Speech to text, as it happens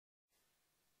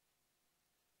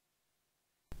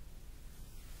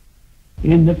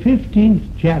In the 15th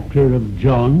chapter of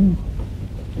John,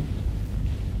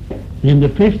 in the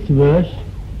 5th verse,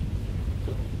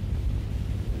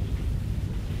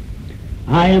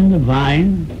 I am the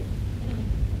vine,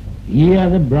 ye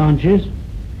are the branches,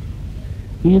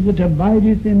 he that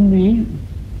abideth in me,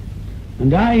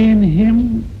 and I in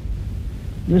him,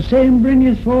 the same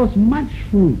bringeth forth much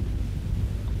fruit.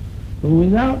 For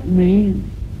without me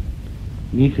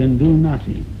ye can do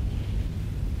nothing.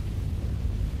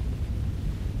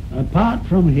 Apart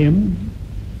from him,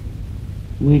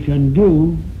 we can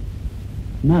do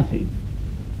nothing.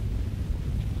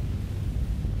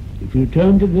 If you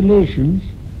turn to Galatians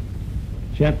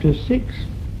chapter 6,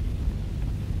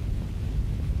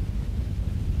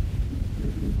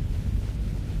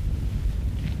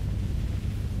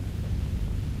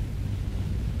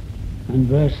 and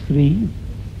verse 3,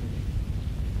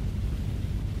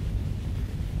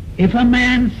 if a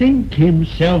man think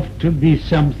himself to be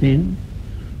something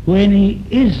when he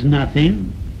is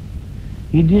nothing,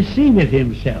 he deceiveth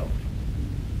himself.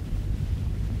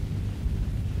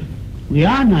 We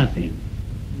are nothing.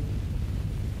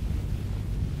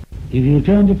 If you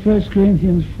turn to 1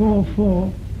 Corinthians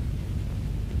 4:4,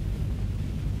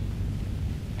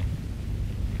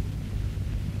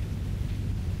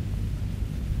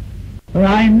 for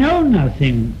I know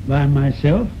nothing by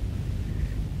myself,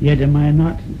 yet am I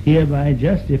not hereby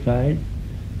justified,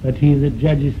 but he that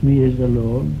judgeth me is the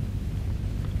Lord.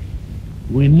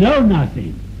 We know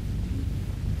nothing.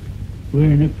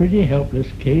 We're in a pretty helpless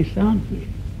case, aren't we?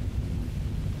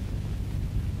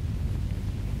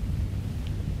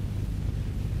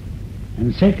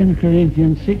 And 2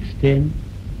 Corinthians 6:10,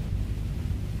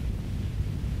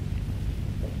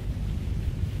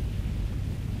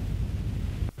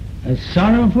 as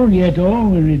sorrowful yet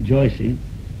always rejoicing,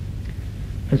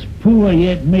 as poor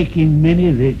yet making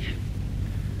many rich,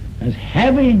 as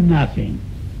having nothing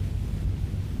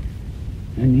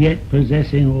and yet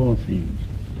possessing all things.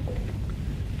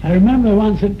 I remember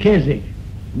once at Keswick,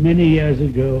 many years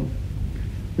ago,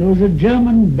 there was a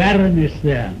German baroness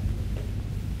there.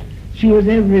 She was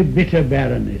every bit a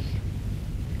baroness.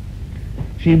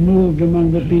 She moved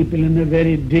among the people in a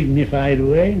very dignified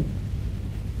way,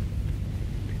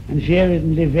 and she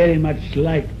evidently very much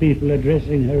liked people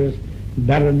addressing her as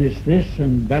Baroness this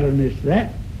and Baroness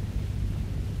that.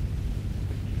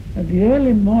 At the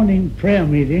early morning prayer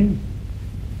meeting,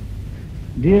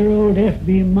 dear old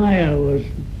F.B. Meyer was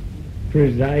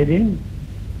presiding,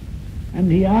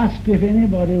 and he asked if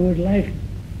anybody would like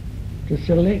to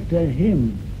select a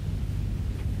hymn.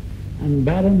 And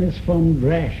Baroness von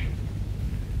Drasch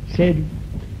said,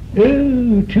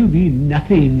 "Oh, to be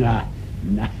nothing,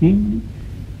 nothing."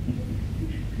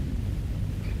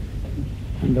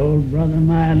 And old Brother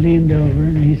Meyer leaned over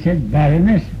and he said,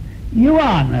 "Baroness, you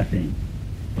are nothing."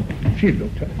 She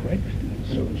looked up quite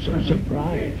so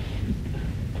surprised.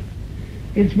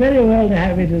 It's very well to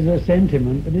have it as a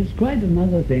sentiment, but it's quite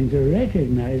another thing to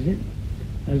recognize it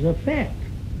as a fact.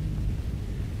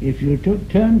 If you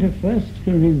turn to 1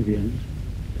 Corinthians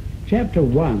chapter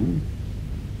 1,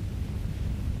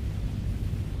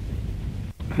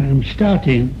 I'm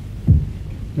starting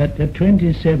at the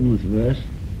 27th verse.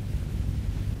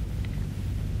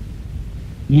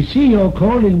 Ye see your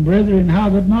calling, brethren, how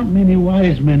that not many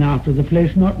wise men after the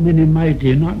flesh, not many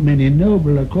mighty, not many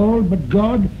noble are called, but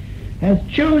God hath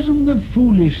chosen the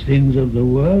foolish things of the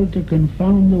world to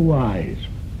confound the wise.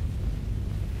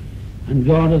 And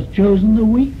God hath chosen the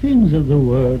weak things of the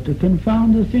world to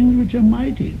confound the things which are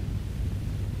mighty.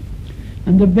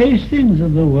 And the base things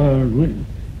of the world,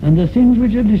 and the things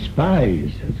which are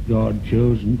despised, hath God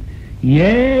chosen,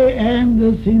 yea, and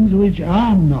the things which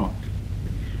are not,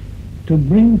 to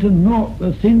bring to naught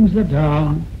the things that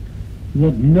are,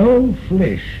 that no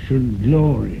flesh should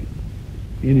glory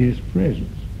in his presence.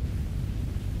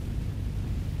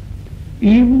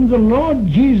 Even the Lord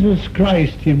Jesus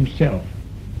Christ himself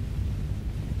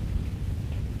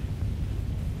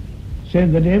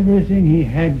said that everything he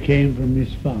had came from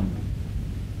his Father.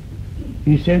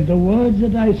 He said, the words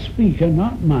that I speak are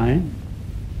not mine,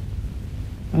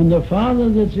 and the Father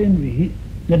that's in me,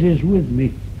 that is with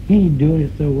me, he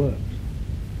doeth the works.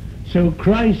 So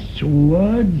Christ's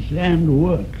words and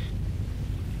works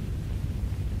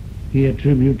he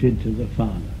attributed to the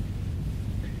Father.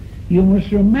 You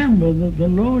must remember that the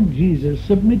Lord Jesus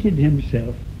submitted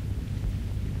himself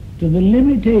to the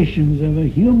limitations of a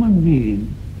human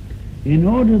being in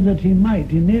order that he might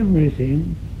in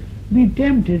everything be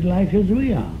tempted like as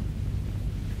we are.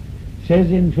 It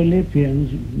says in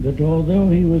Philippians that although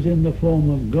he was in the form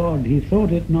of God, he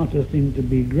thought it not a thing to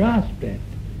be grasped at,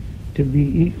 to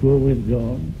be equal with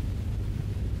God,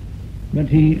 but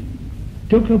he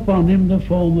took upon him the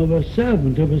form of a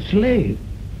servant, of a slave,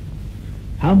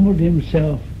 humbled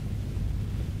himself,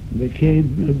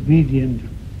 became obedient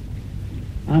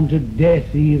unto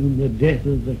death, even the death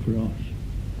of the cross.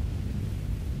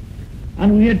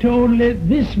 And we are told, let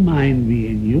this mind be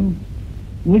in you,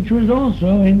 which was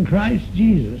also in Christ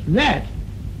Jesus. That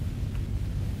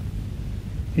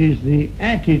is the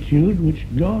attitude which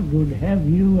God would have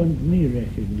you and me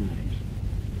recognize.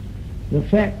 The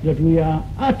fact that we are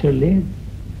utterly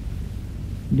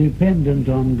dependent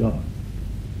on God.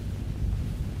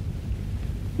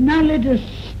 Now let us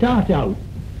start out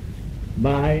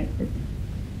by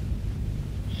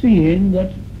seeing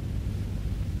that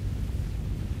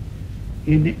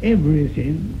in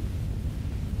everything,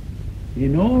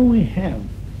 in all we have,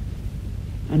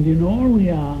 and in all we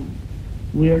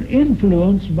are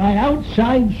influenced by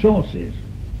outside sources.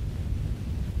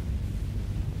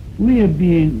 We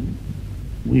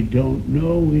don't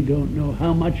know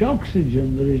how much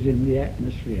oxygen there is in the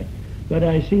atmosphere, but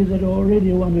I see that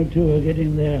already one or two are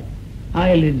getting their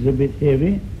eyelids a bit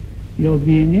heavy. You're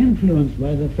being influenced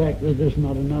by the fact that there's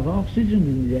not enough oxygen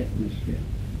in the atmosphere.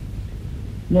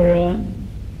 There are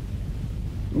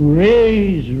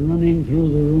rays running through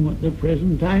the room at the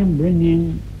present time,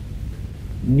 bringing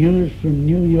news from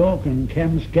New York and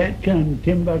Kamskatka and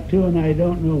Timbuktu and I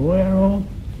don't know where all.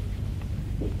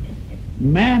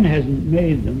 Man hasn't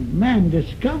made them. Man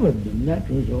discovered them, that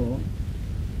was all.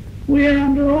 We are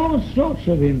under all sorts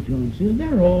of influences.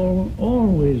 They're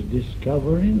always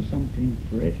discovering something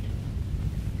fresh.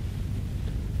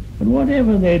 But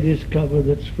whatever they discover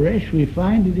that's fresh, we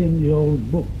find it in the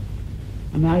old book.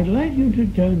 And I'd like you to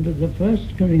turn to the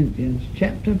 1 Corinthians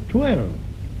chapter 12.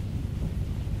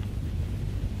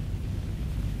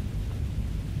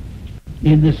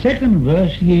 In the second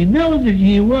verse, ye know that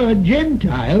ye were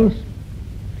Gentiles,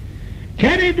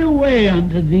 carried away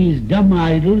unto these dumb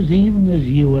idols, even as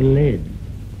ye were led.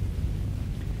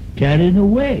 Carried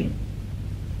away,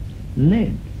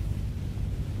 led.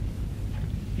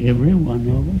 Every one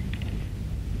of us.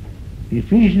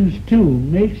 Ephesians 2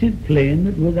 makes it plain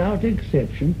that without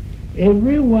exception,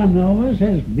 every one of us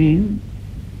has been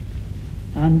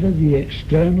under the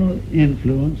external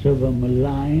influence of a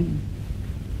malign,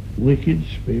 wicked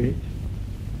spirit.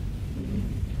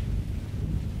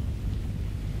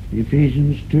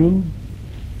 Ephesians 2,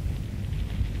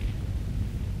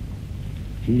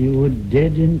 you were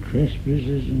dead in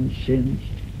trespasses and sins,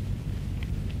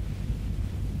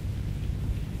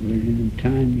 wherein in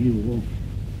time you walked,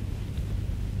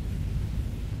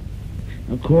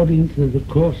 according to the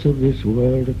course of this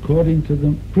world, according to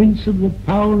the prince of the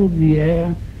power of the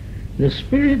air, the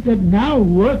spirit that now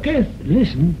worketh,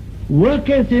 listen,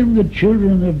 worketh in the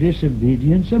children of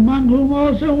disobedience, among whom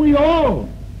also we all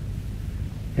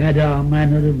had our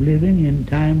manner of living in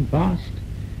time past,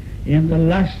 in the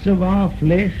lusts of our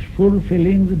flesh,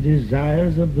 fulfilling the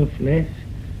desires of the flesh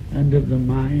and of the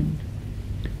mind,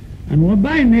 and were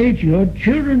by nature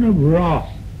children of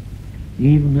wrath,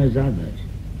 even as others.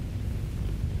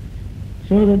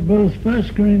 So that both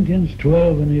 1 Corinthians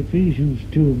 12 and Ephesians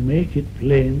 2 make it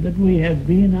plain that we have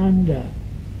been under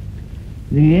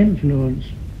the influence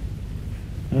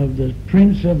of the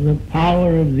prince of the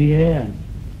power of the air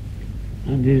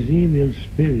and his evil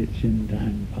spirits in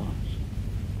time past.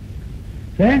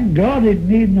 Thank God it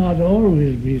need not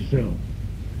always be so.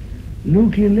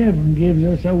 Luke 11 gives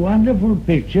us a wonderful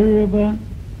picture of a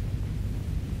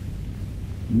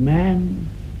man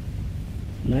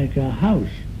like a house,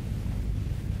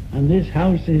 and this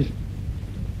house is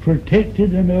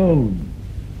protected and owned.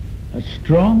 A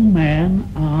strong man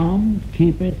armed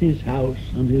keepeth his house,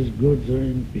 and his goods are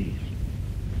in peace.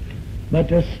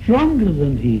 But a stronger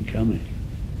than he cometh,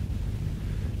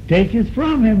 taketh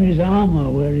from him his armour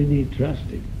wherein he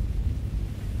trusted,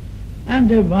 and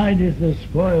divideth the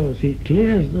spoils. He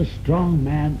clears the strong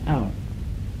man out.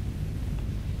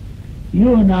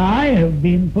 You and I have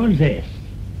been possessed.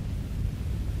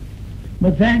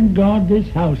 But thank God this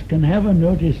house can have a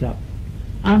notice up.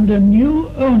 Under new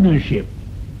ownership,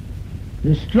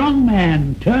 the strong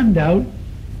man turned out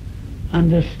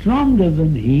under stronger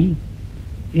than he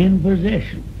in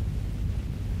possession.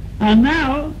 And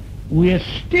now we are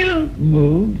still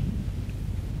moved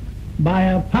by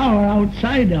a power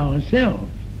outside ourselves.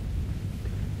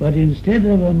 But instead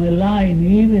of a malign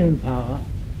evil power,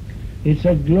 it's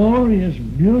a glorious,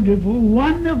 beautiful,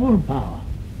 wonderful power.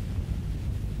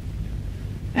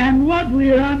 And what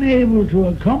we are unable to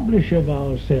accomplish of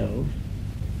ourselves,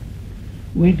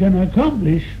 we can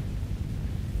accomplish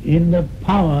in the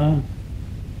power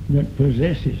that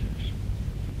possesses us.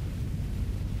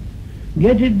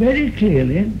 Get it very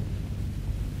clearly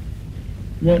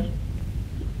that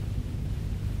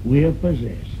we are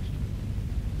possessed.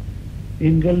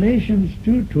 In Galatians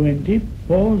 2:20,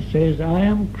 Paul says, I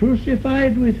am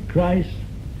crucified with Christ,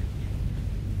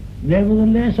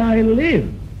 nevertheless I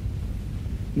live,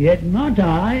 yet not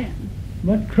I,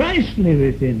 but Christ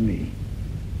liveth in me.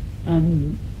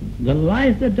 And the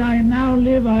life that I now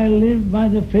live, I live by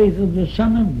the faith of the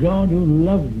Son of God who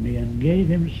loved me and gave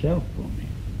himself for me.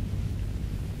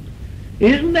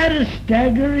 Isn't that a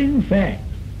staggering fact?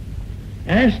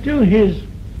 As to his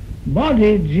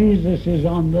body, Jesus is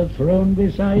on the throne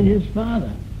beside his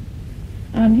Father.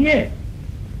 And yet,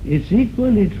 it's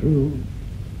equally true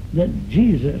that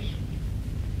Jesus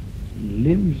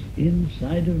lives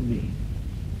inside of me.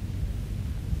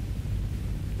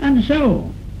 And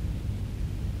so,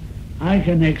 I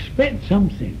can expect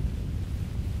something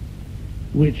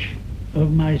which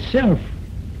of myself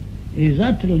is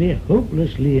utterly,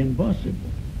 hopelessly impossible.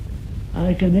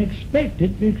 I can expect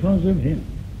it because of him.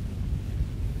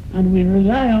 And we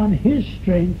rely on his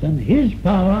strength and his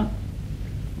power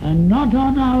and not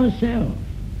on ourselves.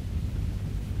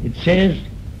 It says,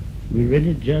 we read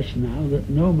it just now, that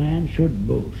no man should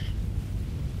boast.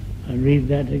 I read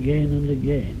that again and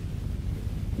again,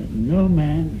 that no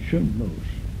man should boast.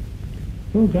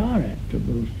 Folk are apt to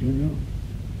boast, you know.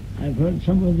 I've heard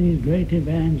some of these great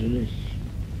evangelists.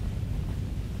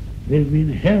 They've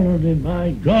been heralded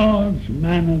by God's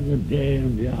man of the day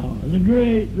and the hour, the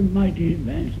great, the mighty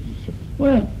evangelists.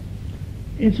 Well,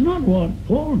 it's not what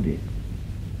Paul did.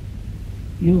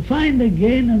 You find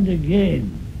again and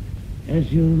again,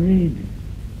 as you read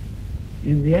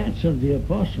in the Acts of the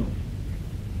Apostles,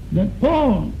 that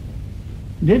Paul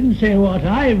didn't say what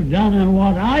I've done and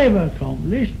what I've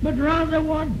accomplished, but rather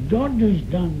what God has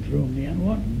done through me and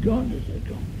what God has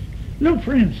accomplished. Look,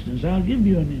 for instance, I'll give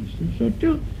you an instance or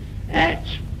two.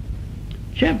 Acts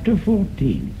chapter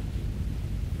 14.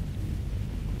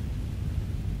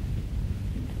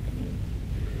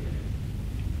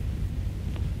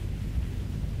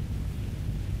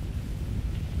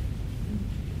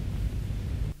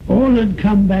 Paul had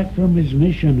come back from his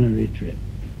missionary trip.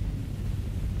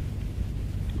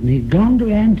 And he'd gone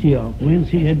to Antioch, whence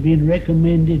he had been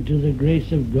recommended to the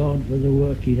grace of God for the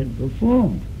work he had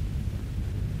performed.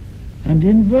 And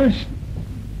in verse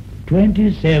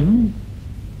 27,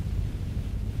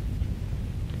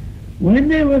 when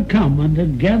they were come and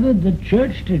had gathered the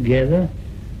church together,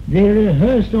 they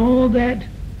rehearsed all that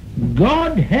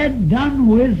God had done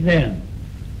with them.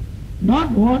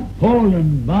 Not what Paul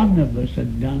and Barnabas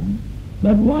had done,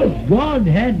 but what God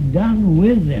had done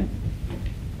with them.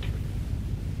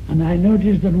 And I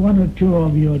noticed that one or two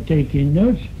of you are taking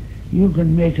notes. You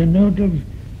can make a note of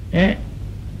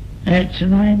Acts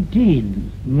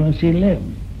 19, verse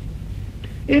 11.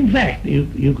 In fact,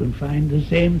 you can find the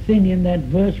same thing in that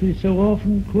verse we so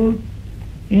often quote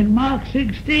in Mark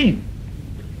 16.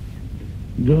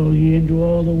 Go ye into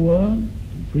all the world,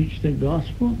 and preach the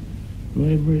gospel to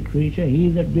every creature. He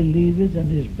that believeth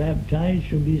and is baptized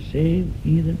shall be saved.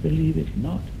 He that believeth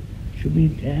not shall be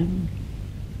damned.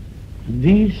 And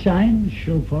these signs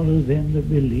shall follow them that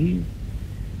believe.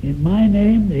 In my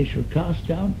name they shall cast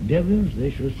out devils,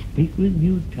 they shall speak with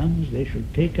new tongues, they shall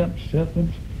take up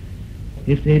serpents.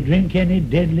 If they drink any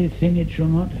deadly thing, it shall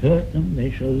not hurt them.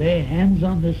 They shall lay hands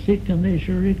on the sick, and they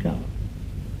shall recover.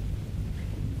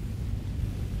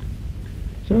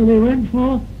 So they went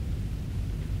forth,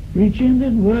 preaching the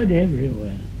word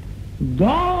everywhere.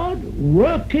 God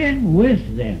working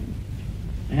with them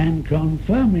and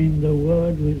confirming the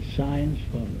word with signs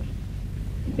following.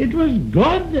 It was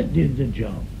God that did the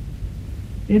job.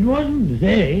 It wasn't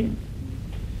they.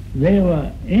 They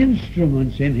were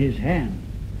instruments in his hand.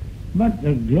 But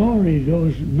the glory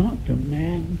goes not to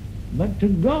man, but to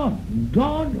God.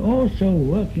 God also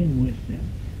working with them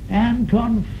and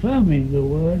confirming the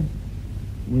word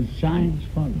with signs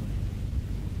following.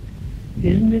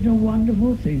 Isn't it a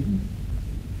wonderful thing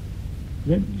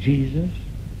that Jesus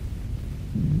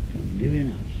can live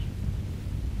in us?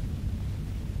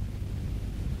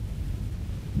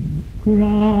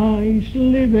 Christ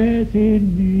liveth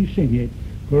in me, sing it.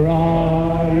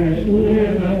 Christ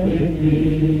liveth in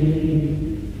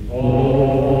me.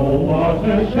 Oh, what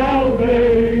a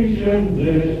salvation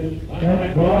this,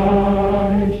 that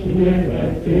Christ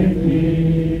liveth in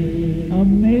me.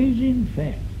 Amazing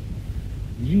fact.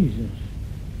 Jesus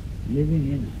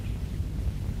living in us.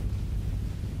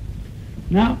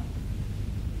 Now,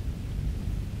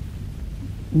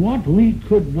 what we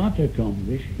could not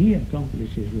accomplish, he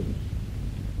accomplishes with us.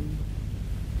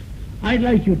 I'd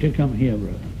like you to come here,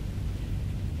 brother.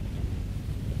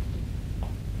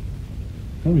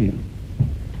 Come here.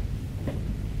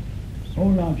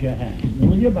 Hold out your hand.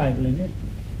 With your Bible in it.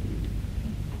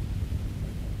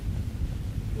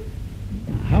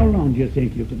 How long do you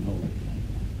think you can hold it?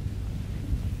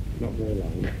 Not very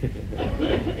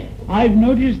long. I've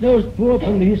noticed those poor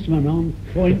policemen on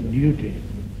point duty.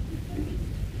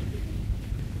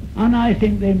 And I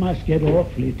think they must get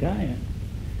awfully tired.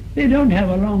 They don't have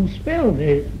a long spell.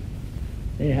 They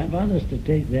have others to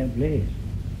take their place.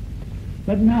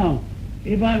 But now,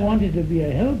 if I wanted to be a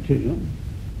help to you,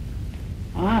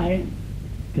 I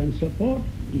can support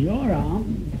your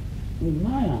arm with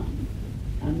my arm.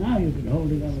 And now you can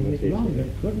hold it up a bit longer,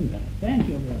 couldn't I? Thank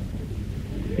you, brother.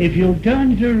 If you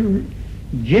turn to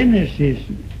Genesis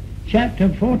chapter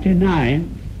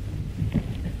 49,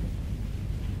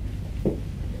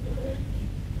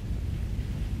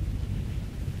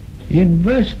 in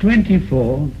verse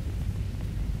 24,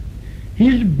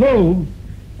 his bow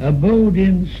abode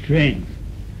in strength,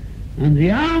 and the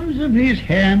arms of his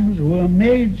hands were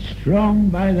made strong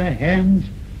by the hands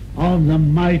of the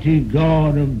mighty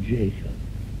God of Jacob.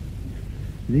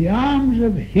 The arms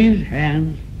of his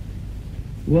hands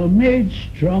were made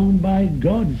strong by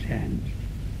God's hands.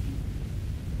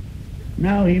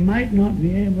 Now he might not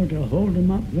be able to hold them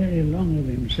up very long of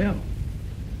himself,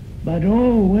 but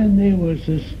oh, when they were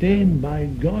sustained by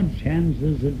God's hands,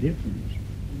 there's a difference.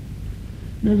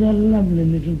 There's a lovely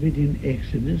little bit in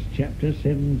Exodus chapter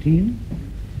 17.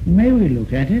 May we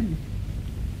look at it?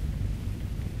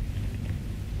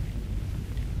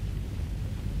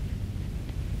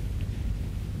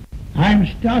 I'm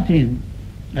starting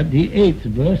at the 8th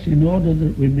verse in order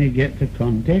that we may get the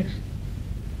context.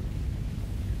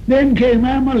 Then came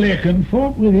Amalek and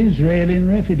fought with Israel in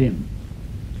Rephidim.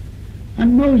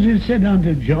 And Moses said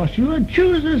unto Joshua,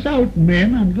 choose us out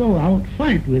men and go out,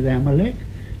 fight with Amalek.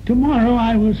 Tomorrow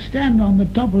I will stand on the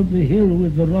top of the hill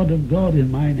with the rod of God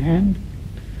in mine hand.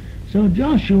 So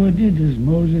Joshua did as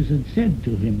Moses had said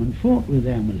to him and fought with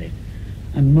Amalek.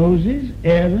 And Moses,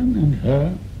 Aaron, and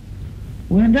Hur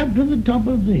went up to the top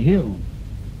of the hill.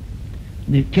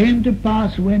 And it came to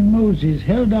pass when Moses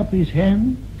held up his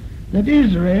hand that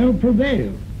Israel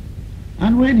prevailed.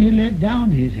 And when he let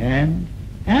down his hand,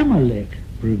 Amalek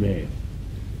prevailed.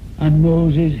 And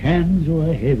Moses' hands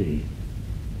were heavy.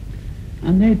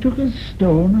 And they took a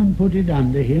stone and put it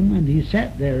under him, and he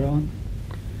sat thereon.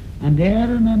 And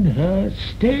Aaron and Hur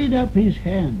stayed up his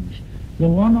hands, the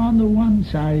one on the one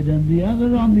side and the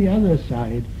other on the other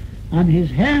side, and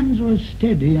his hands were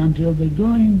steady until the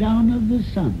going down of the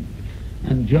sun.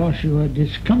 And Joshua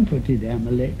discomfited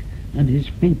Amalek and his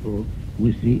people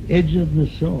with the edge of the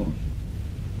sword.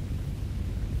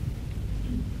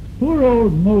 Poor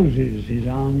old Moses, his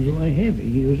arms were heavy.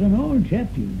 He was an old chap,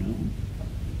 you know.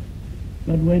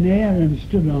 But when Aaron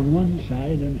stood on one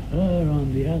side and Hur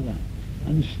on the other,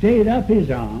 and stayed up his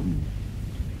arm,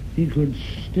 he could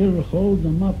still hold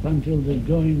them up until the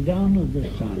going down of the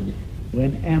sun,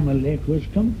 when Amalek was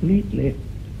completely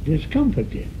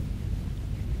discomfited.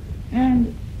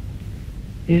 And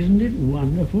isn't it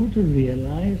wonderful to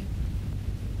realize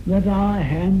that our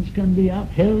hands can be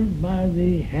upheld by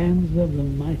the hands of the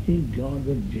mighty God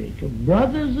of Jacob?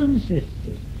 Brothers and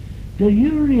sisters, do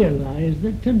you realize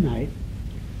that tonight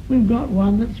we've got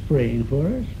one that's praying for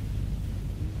us?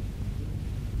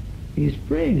 He's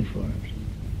praying for us.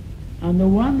 And the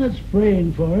one that's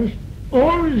praying for us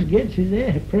always gets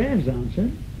his prayers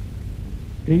answered.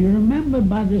 Do you remember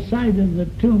by the side of the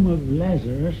tomb of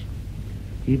Lazarus,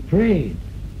 he prayed.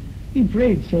 He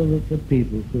prayed so that the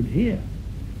people could hear.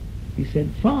 He said,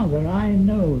 Father, I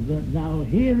know that thou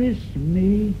hearest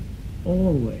me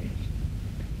always.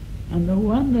 And the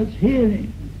one that's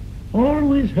hearing,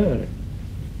 always heard,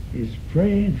 is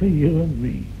praying for you and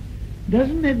me.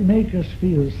 Doesn't it make us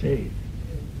feel safe?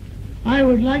 I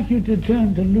would like you to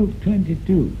turn to Luke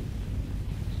 22.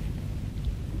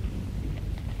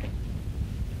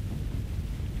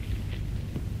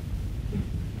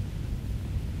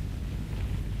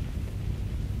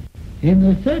 In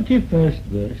the 31st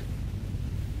verse,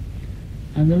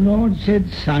 and the Lord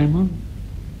said, Simon,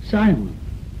 Simon,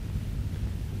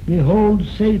 behold,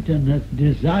 Satan hath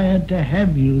desired to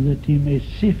have you, that he may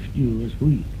sift you as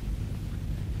wheat.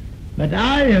 But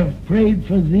I have prayed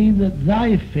for thee, that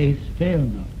thy faith fail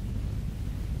not.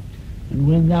 And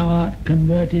when thou art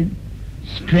converted,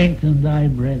 strengthen thy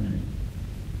brethren.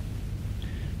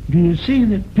 Do you see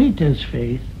that Peter's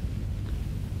faith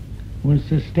was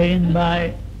sustained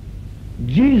by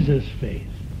Jesus' faith?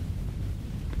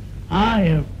 I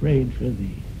have prayed for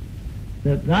thee,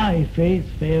 that thy faith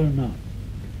fail not.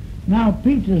 Now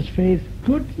Peter's faith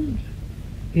couldn't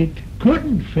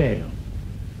fail,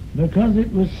 because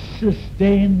it was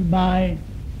sustained by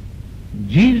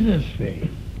Jesus'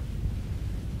 faith.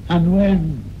 And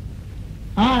when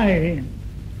I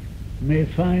may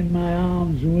find my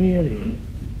arms weary,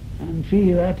 and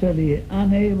feel utterly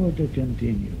unable to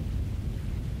continue.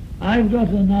 I've got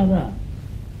another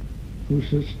who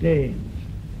sustains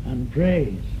and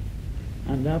prays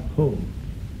and upholds.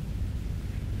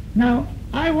 Now,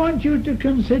 I want you to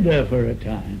consider for a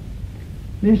time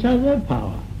this other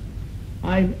power.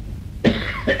 I've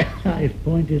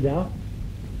pointed out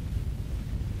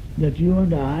that you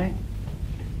and I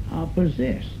are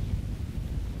possessed.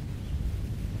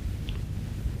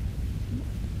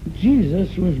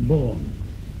 Jesus was born.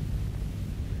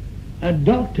 A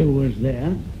doctor was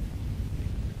there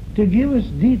to give us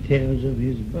details of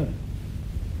his birth.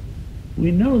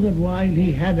 We know that while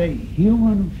he had a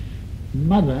human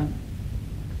mother,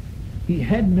 he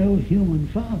had no human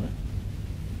father.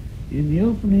 In the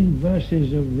opening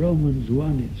verses of Romans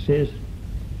 1 it says,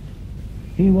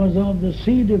 he was of the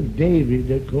seed of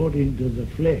David according to the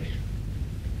flesh,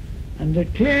 and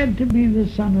declared to be the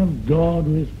Son of God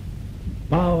with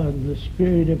power and the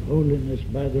Spirit of holiness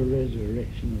by the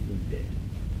resurrection of the dead.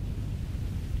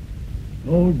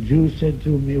 Old Jew said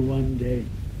to me one day,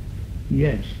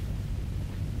 yes,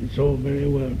 it's all very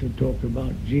well to talk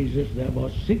about Jesus. There were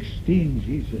 16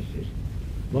 Jesuses.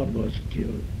 What was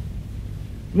killed?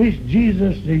 Which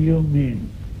Jesus do you mean?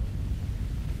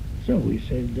 So we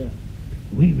said,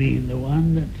 we mean the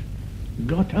one that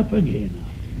got up again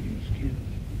after he was killed.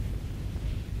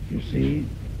 You see,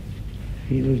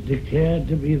 he was declared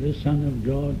to be the Son of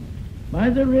God by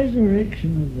the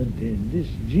resurrection of the dead. This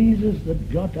Jesus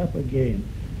that got up again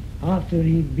after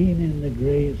he'd been in the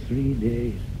grave 3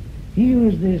 days. He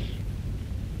was this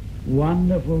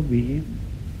wonderful being.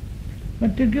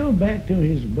 But to go back to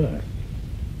his birth,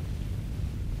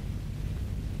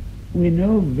 we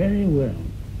know very well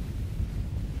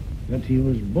that he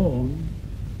was born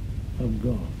of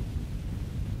God.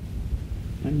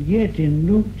 And yet in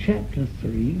Luke chapter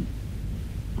 3,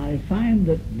 I find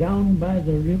that down by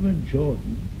the river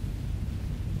Jordan,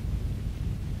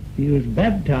 he was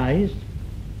baptized,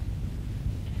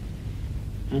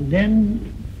 and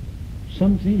then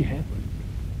something happened.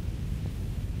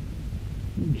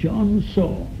 John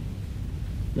saw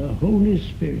the Holy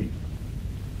Spirit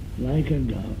like a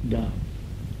dove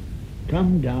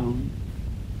come down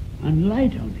and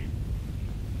light on him.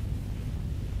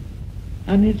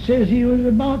 And it says he was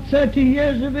about 30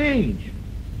 years of age.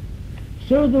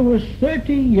 So there was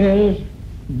 30 years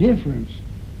difference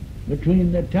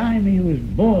between the time he was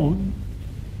born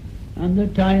and the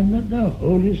time that the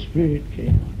Holy Spirit came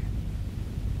on him.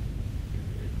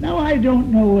 Now I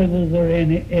don't know whether there are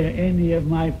any of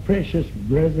my precious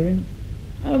brethren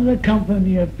of the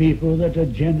company of people that are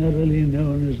generally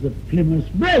known as the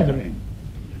Plymouth Brethren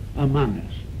among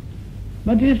us.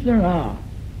 But if there are,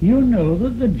 you know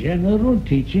that the general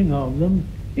teaching of them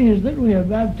is that we are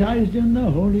baptized in the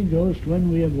Holy Ghost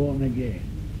when we are born again.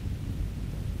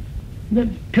 That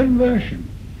conversion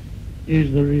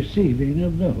is the receiving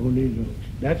of the Holy Ghost.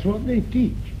 That's what they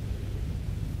teach.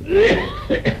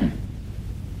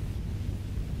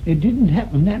 It didn't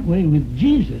happen that way with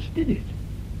Jesus, did it?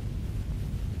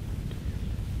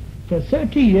 For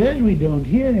 30 years we don't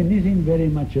hear anything very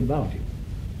much about it.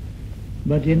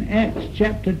 But in Acts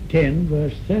chapter 10,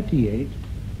 verse 38,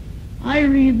 I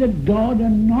read that God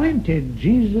anointed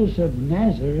Jesus of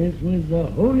Nazareth with the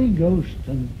Holy Ghost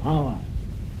and power,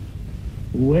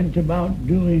 who went about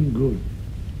doing good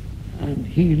and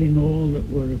healing all that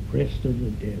were oppressed of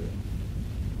the devil.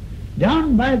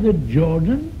 Down by the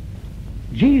Jordan,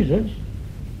 Jesus,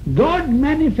 God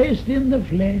manifest in the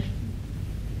flesh,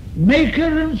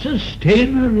 maker and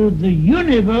sustainer of the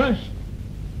universe,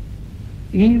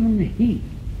 even he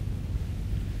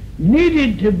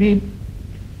needed to be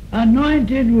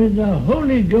anointed with the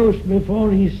Holy Ghost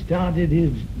before he started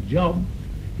his job,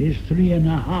 his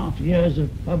 3.5 years of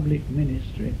public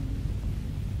ministry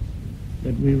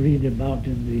that we read about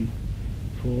in the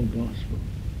 4 Gospels.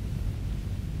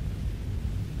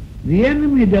 The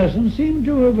enemy doesn't seem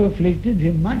to have afflicted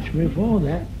him much before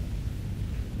that,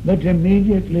 but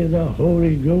immediately the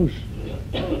Holy Ghost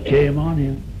came on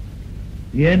him.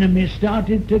 The enemy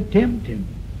started to tempt him.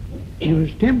 He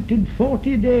was tempted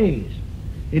 40 days.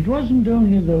 It wasn't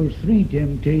only those 3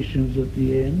 temptations at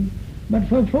the end, but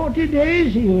for 40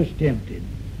 days he was tempted.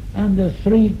 And the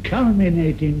 3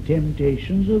 culminating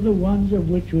temptations are the ones of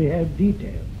which we have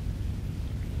details.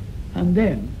 And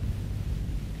then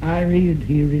I read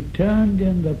he returned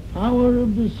in the power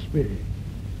of the Spirit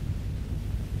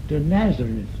to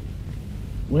Nazareth,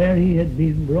 where he had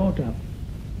been brought up.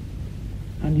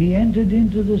 And he entered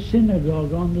into the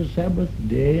synagogue on the Sabbath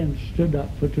day and stood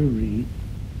up for to read.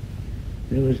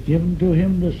 There was given to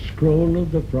him the scroll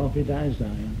of the prophet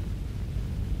Isaiah.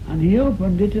 And he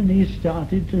opened it and he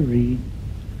started to read.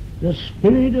 The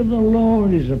Spirit of the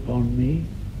Lord is upon me,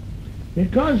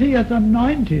 because he hath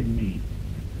anointed me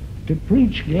to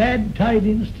preach glad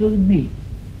tidings to the meek,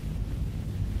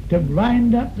 to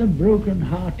bind up the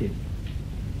brokenhearted,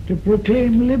 to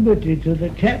proclaim liberty to the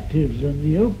captives and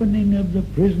the opening of the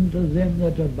prison to them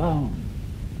that are bound,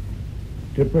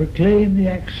 to proclaim the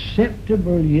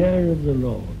acceptable year of the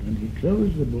Lord. And he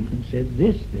closed the book and said,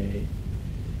 this day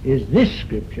is this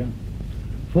scripture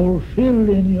fulfilled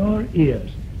in your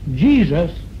ears.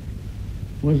 Jesus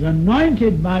was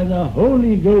anointed by the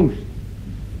Holy Ghost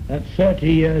at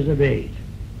 30 years of age.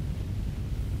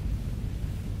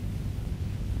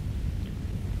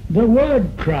 The word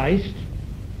Christ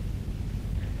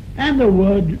and the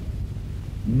word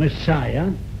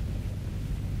Messiah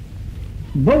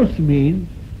both mean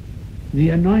the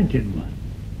anointed one.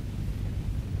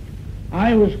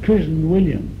 I was christened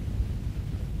William.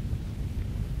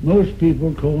 Most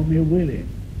people call me Willie.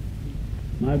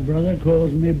 My brother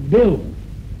calls me Bill.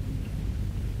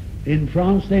 In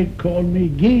France they call me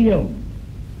Guillaume.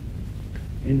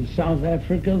 In South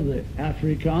Africa the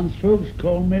Afrikaans folks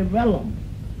call me Willem.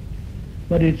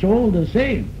 But it's all the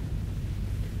same.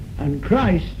 And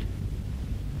Christ,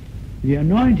 the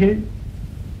anointed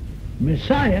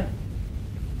Messiah,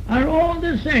 are all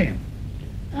the same.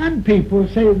 And people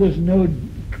say there's no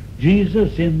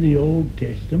Jesus in the Old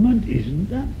Testament, isn't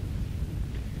there?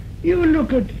 You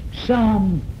look at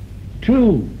Psalm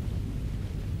 2.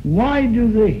 Why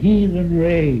do the heathen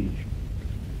rage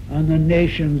and the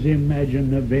nations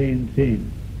imagine a vain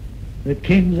thing? The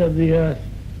kings of the earth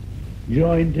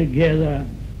join together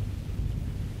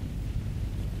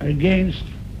against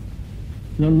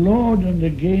the Lord and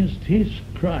against his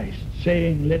Christ,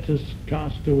 saying, let us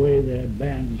cast away their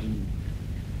bands. And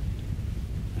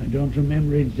I don't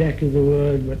remember exactly the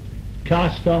word, but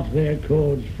cast off their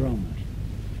cords from us.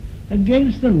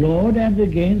 Against the Lord and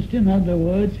against, in other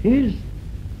words, his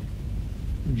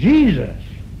Jesus.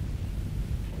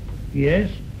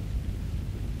 Yes,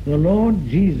 the Lord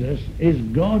Jesus is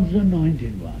God's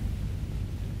anointed one.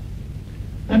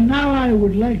 And now I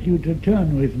would like you to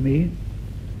turn with me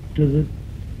to the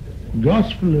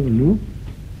Gospel of Luke.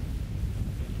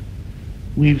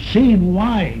 We've seen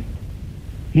why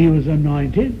he was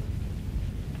anointed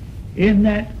in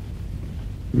that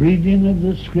reading of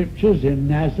the scriptures in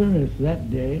Nazareth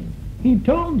that day. He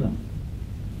told them,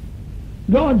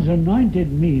 God's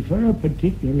anointed me for a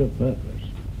particular purpose.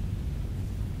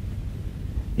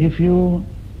 If you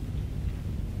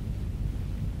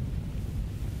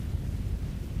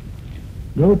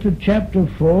go to chapter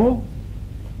 4,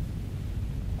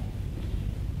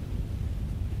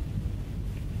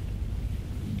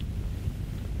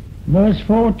 verse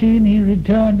 14, he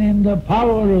returned in the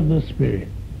power of the Spirit.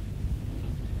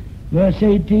 Verse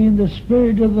 18, the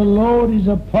Spirit of the Lord is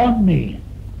upon me.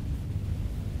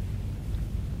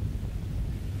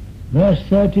 Verse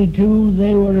 32,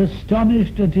 they were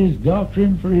astonished at his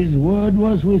doctrine, for his word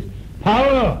was with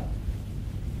power.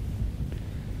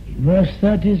 Verse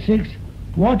 36,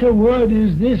 what a word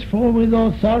is this, for with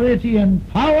authority and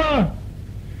power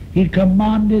he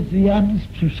commandeth the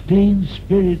unclean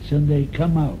spirits, and they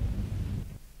come out.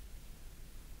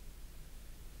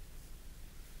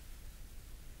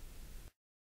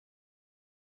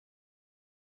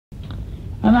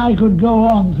 And I could go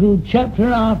on through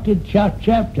chapter after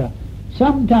chapter.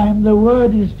 Sometimes the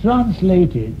word is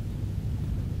translated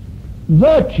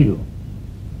virtue.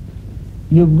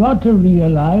 You've got to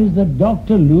realize that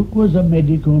Dr. Luke was a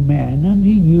medical man and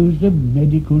he used a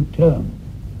medical term.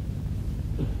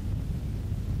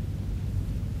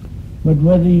 But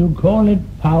whether you call it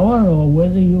power or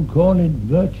whether you call it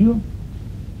virtue,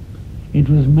 it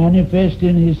was manifest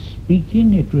in his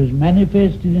speaking, it was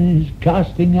manifested in his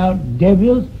casting out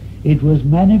devils, it was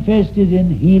manifested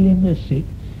in healing the sick,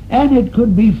 and it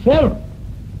could be felt.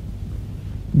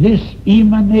 This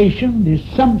emanation, this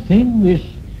something, this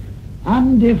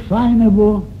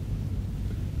undefinable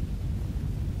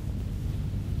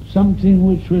something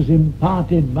which was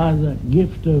imparted by the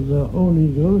gift of the Holy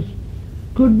Ghost,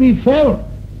 could be felt.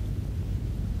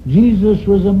 Jesus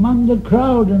was among the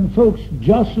crowd and folks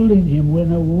jostling him.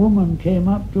 When a woman came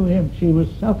up to him, she was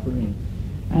suffering,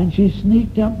 and she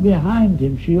sneaked up behind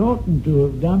him. She oughtn't to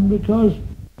have done, because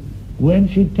when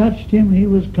she touched him he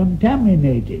was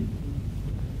contaminated.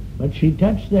 But she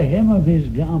touched the hem of his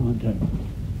garment and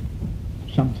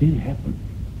something happened.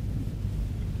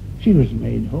 She was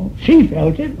made whole. She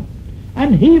felt it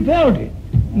and he felt it.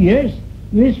 Yes,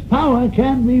 this power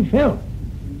can be felt.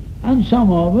 And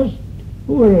some of us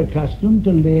who are accustomed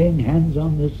to laying hands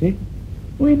on the sick,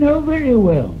 we know very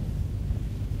well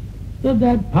that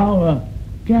that power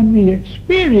can be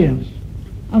experienced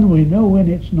And we know when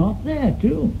it's not there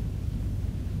too.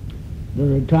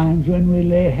 There are times when we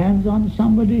lay hands on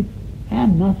somebody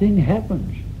and nothing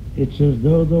happens. It's as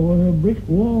though there were a brick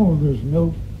wall. There's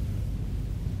no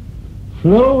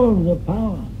flow of the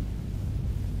power.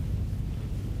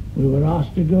 We were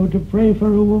asked to go to pray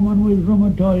for a woman with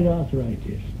rheumatoid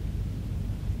arthritis.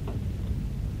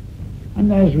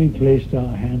 And as we placed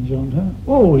our hands on her,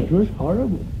 oh, it was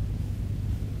horrible.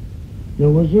 There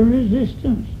was a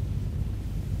resistance.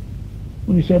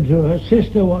 We said to her,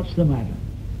 "Sister, what's the matter?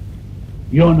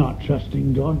 You're not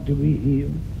trusting God to be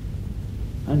healed."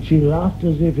 And she laughed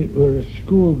as if it were a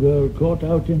schoolgirl caught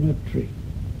out in a trick.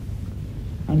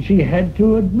 And she had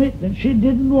to admit that she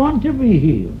didn't want to be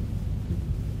healed.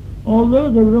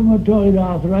 Although the rheumatoid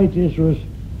arthritis was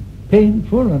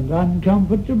painful and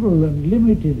uncomfortable and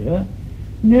limited her,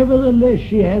 nevertheless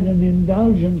she had an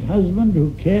indulgent husband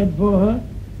who cared for her.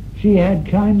 She had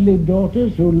kindly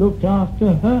daughters who looked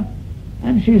after her.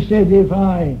 And she said, "If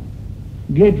I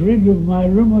get rid of my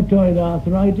rheumatoid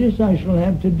arthritis, I shall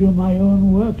have to do my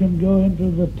own work and go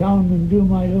into the town and do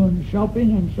my own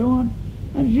shopping and so on."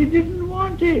 And she didn't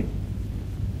want it.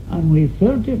 And we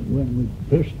felt it when we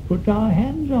first put our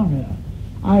hands on her.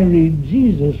 I read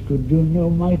Jesus could do no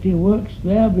mighty works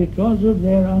there because of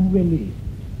their unbelief.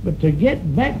 But to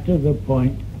get back to the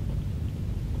point,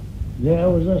 there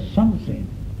was a something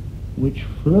which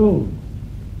flowed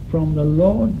from the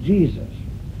Lord Jesus,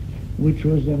 which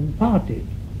was imparted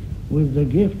with the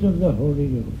gift of the Holy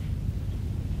Ghost.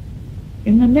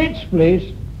 In the next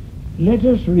place, let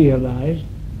us realize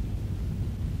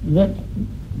that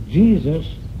Jesus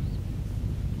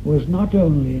was not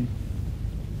only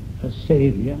a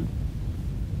Savior,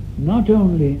 not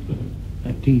only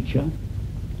a teacher,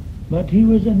 but he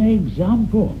was an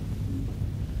example.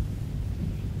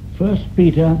 1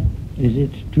 Peter, is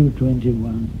it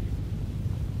 2:21?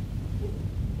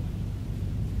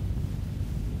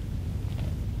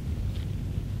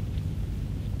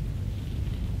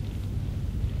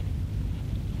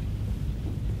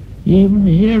 Even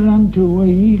hereunto were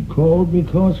ye called,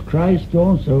 because Christ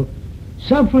also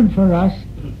suffered for us,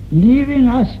 leaving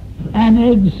us an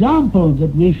example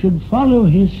that we should follow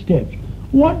his steps.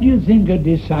 What do you think a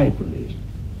disciple is?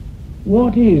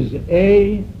 What is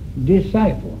a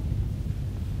disciple?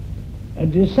 A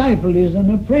disciple is an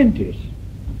apprentice.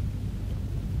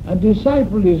 A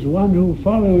disciple is one who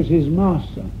follows his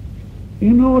master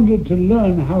in order to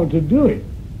learn how to do it.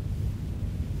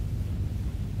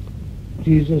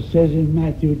 Jesus says in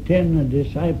Matthew 10, a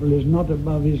disciple is not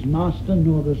above his master,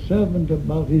 nor a servant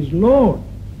above his Lord.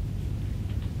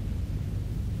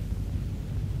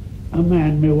 A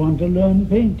man may want to learn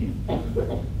painting,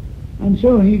 and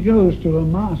so he goes to a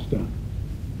master,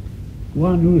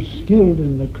 one who's skilled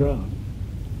in the craft,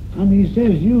 and he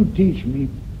says, "You teach me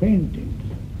painting.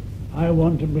 I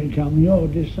want to become your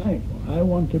disciple. I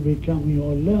want to become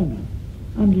your learner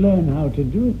and learn how to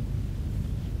do it."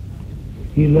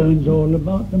 He learns all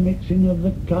about the mixing of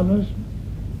the colors.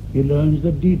 He learns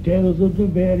the details of the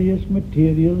various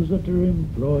materials that are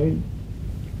employed.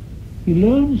 He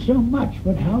learns so much,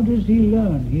 but how does he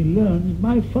learn? He learns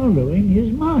by following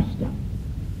his master.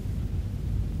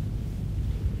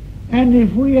 And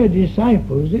if we are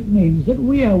disciples, it means that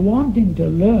we are wanting to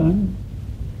learn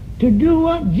to do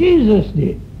what Jesus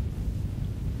did.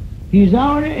 He's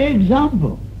our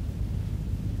example.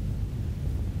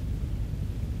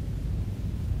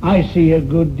 I see a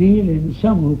good deal in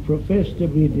some who profess to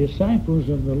be disciples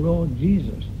of the Lord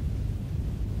Jesus.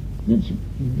 That's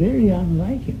very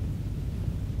unlike him.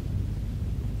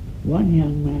 One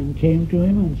young man came to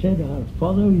him and said, "I'll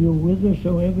follow you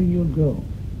whithersoever you go."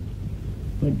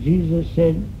 But Jesus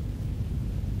said,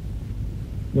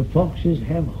 "The foxes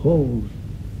have holes,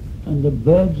 and the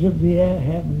birds of the air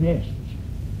have nests,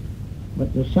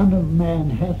 but the Son of Man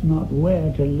hath not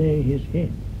where to lay his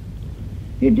head."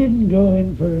 He didn't go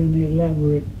in for an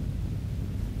elaborate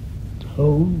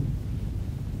home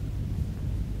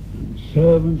and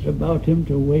servants about him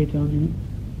to wait on him.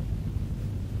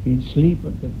 He'd sleep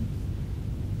at the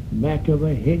back of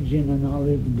a hedge in an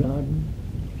olive garden,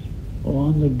 or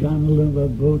on the gunwale of a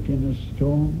boat in a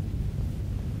storm,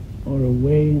 or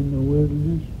away in the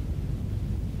wilderness.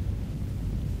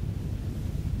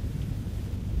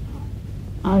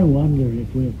 I wonder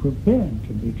if we're prepared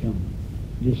to become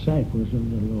disciples of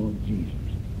the Lord Jesus.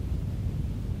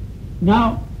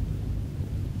 Now,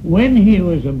 when he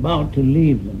was about to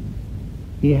leave them,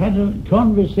 he had a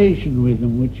conversation with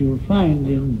them, which you'll find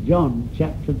in John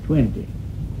chapter 20.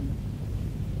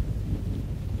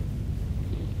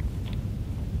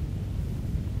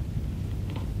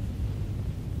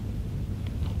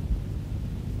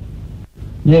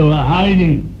 They were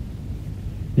hiding.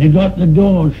 They got the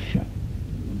doors shut.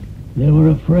 They were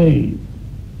afraid.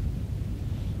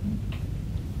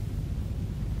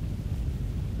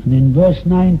 And in verse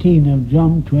 19 of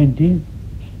John 20,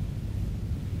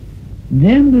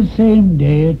 then the same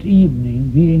day at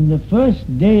evening, being the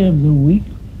first day of the week,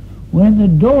 when the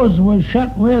doors were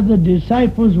shut where the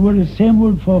disciples were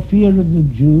assembled for fear of the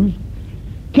Jews,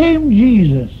 came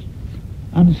Jesus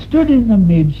and stood in the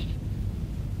midst,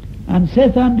 and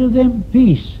saith unto them,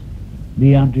 Peace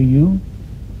be unto you.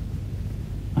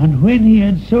 And when he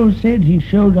had so said, he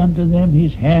showed unto them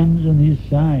his hands and his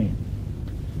side.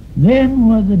 Then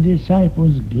were the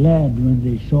disciples glad when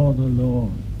they saw the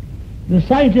Lord. The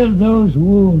sight of those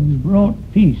wounds brought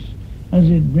peace, as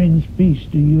it brings peace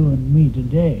to you and me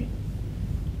today,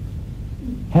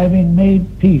 having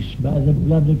made peace by the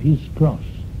blood of his cross.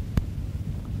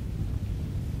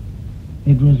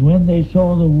 It was when they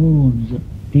saw the wounds that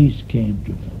peace came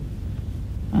to them.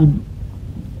 And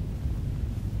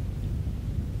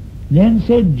then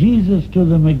said Jesus to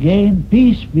them again,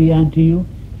 Peace be unto you.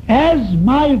 As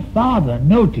my Father,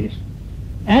 notice,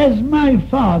 as my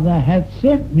Father hath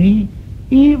sent me,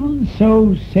 even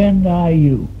so send I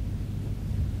you.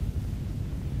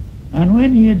 And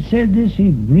when he had said this,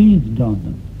 he breathed on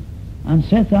them, and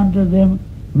saith unto them,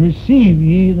 Receive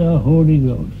ye the Holy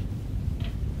Ghost.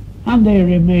 And they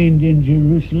remained in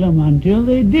Jerusalem until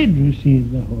they did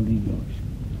receive the Holy Ghost.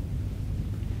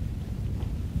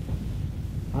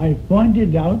 I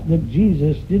pointed out that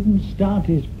Jesus didn't start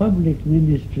his public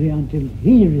ministry until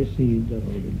he received the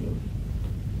Holy Ghost.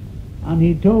 And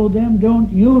he told them,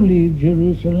 don't you leave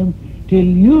Jerusalem till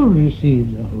you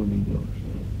receive the Holy Ghost.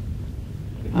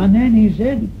 And then he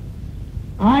said,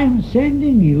 I'm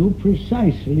sending you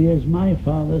precisely as my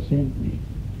Father sent me.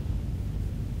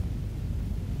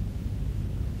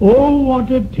 Oh,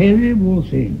 what a terrible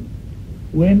thing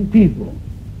when people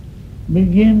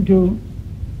begin to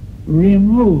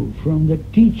remove from the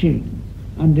teaching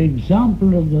and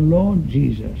example of the Lord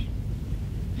Jesus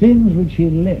things which he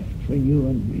left for you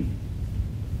and me.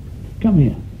 Come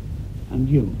here, and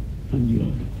you, and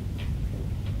you.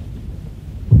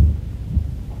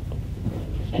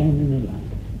 Stand in the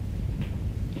line.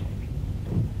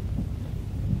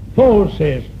 Paul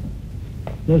says,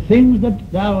 the things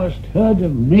that thou hast heard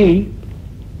of me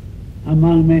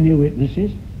among many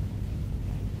witnesses,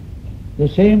 the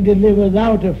same deliver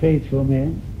thou to faithful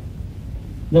men,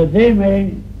 that they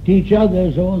may teach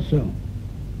others also.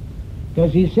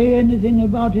 Does he say anything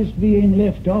about his being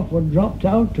left off or dropped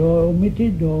out or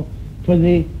omitted or for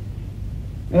the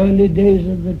early days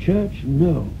of the church?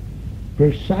 No.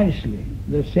 Precisely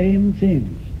the same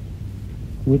things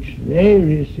which they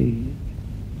received,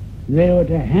 they were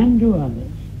to hand to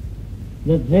others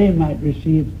that they might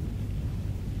receive.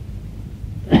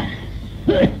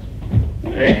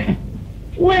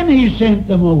 When he sent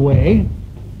them away,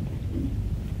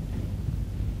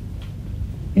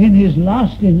 in his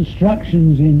last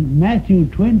instructions in Matthew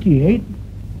 28,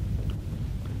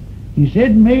 he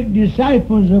said, make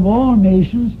disciples of all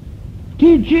nations,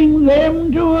 teaching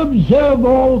them to observe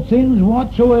all things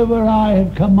whatsoever I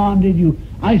have commanded you.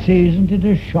 I say, isn't it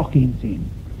a shocking thing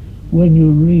when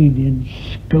you read in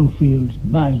Scofield's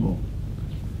Bible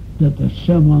that the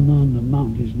Sermon on the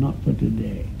Mount is not for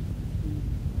today?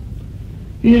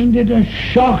 Isn't it a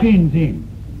shocking thing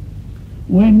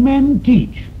when men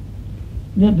teach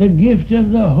that the gift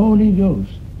of the Holy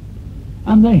Ghost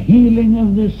and the healing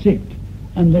of the sick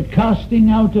and the casting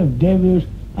out of devils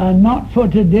are not for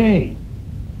today?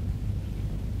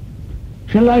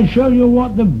 Shall I show you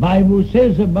what the Bible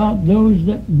says about those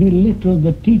that belittle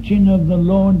the teaching of the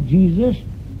Lord Jesus?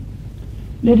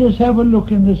 Let us have a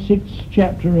look in the 6th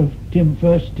chapter of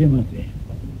 1 Timothy.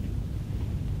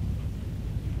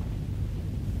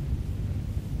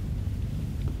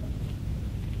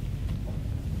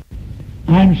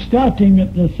 I'm starting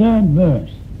at the 3rd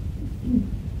verse.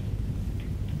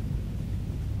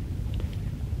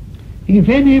 If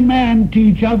any man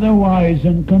teach otherwise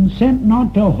and consent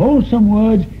not to wholesome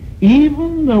words,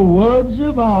 even the words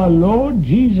of our Lord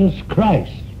Jesus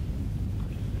Christ,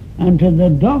 and to the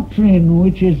doctrine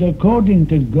which is according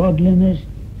to godliness,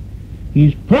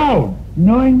 he's proud,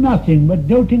 knowing nothing, but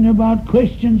doting about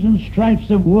questions and strifes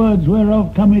of words,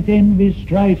 whereof cometh envy,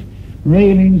 strife,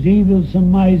 railings, evil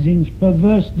surmisings,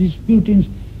 perverse disputings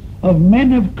of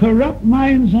men of corrupt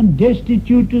minds and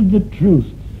destitute of the truth,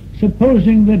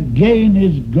 supposing that gain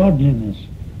is godliness.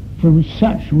 From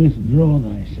such withdraw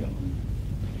thyself.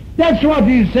 That's what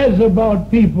he says about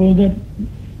people that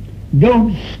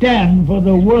don't stand for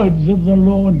the words of the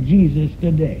Lord Jesus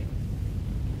today.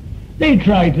 They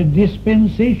try to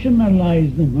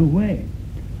dispensationalize them away.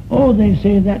 Oh, they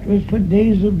say that was for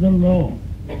days of the law.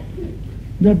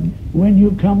 That when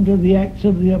you come to the Acts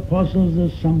of the Apostles,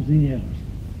 there's something else.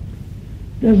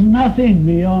 There's nothing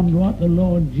beyond what the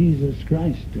Lord Jesus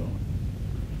Christ taught.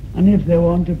 And if they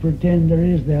want to pretend there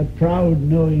is, they're proud,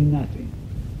 knowing nothing.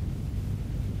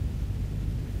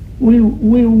 We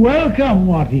welcome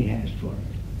what he has for us.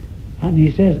 And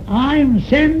he says, I'm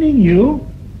sending you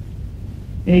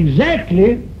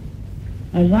exactly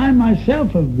as I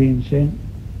myself have been sent.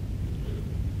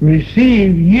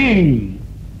 Receive ye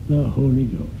the Holy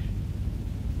Ghost.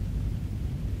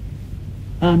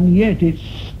 And yet it's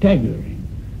staggering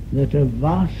that a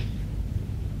vast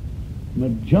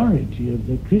majority of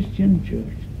the Christian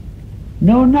church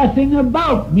know nothing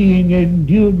about being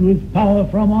endued with power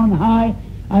from on high,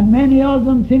 and many of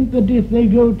them think that if they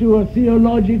go to a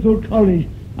theological college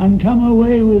and come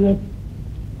away with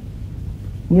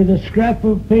a scrap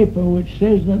of paper which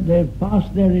says that they've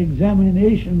passed their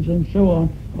examinations and so on,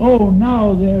 oh,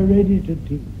 now they're ready to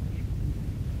teach.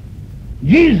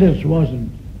 Jesus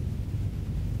wasn't.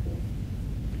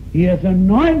 He hath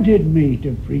anointed me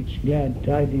to preach glad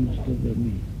tidings to the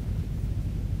meek.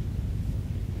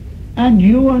 And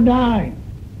you and I,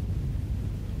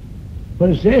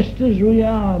 possessed as we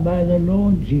are by the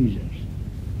Lord Jesus,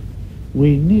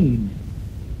 we need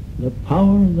the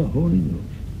power of the Holy Ghost.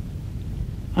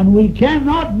 And we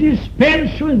cannot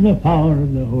dispense with the power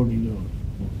of the Holy Ghost.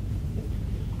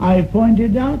 I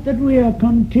pointed out that we are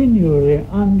continually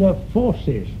under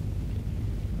forces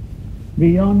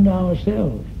beyond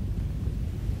ourselves.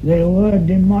 They were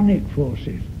demonic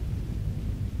forces.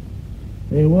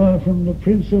 They were from the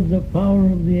prince of the power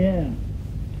of the air.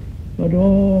 But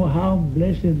oh, how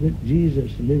blessed that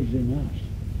Jesus lives in us.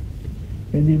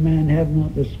 If any man have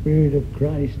not the Spirit of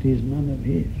Christ, he is none of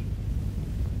his.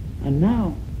 And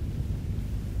now,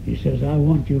 he says, I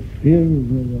want you filled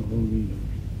with the Holy Ghost.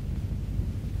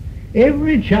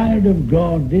 Every child of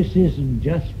God, this isn't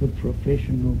just for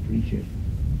professional preachers.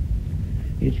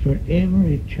 It's for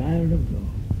every child of God.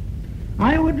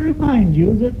 I would remind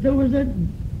you that there was a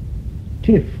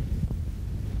tiff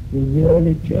with the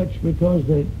early church because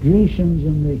the Grecians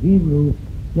and the Hebrews,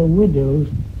 the widows,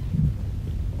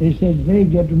 they said they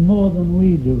get more than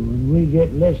we do and we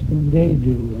get less than they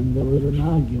do, and there was an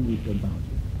argument about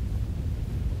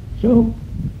it. So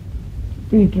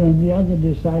Peter and the other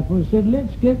disciples said,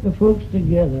 let's get the folks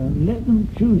together and let them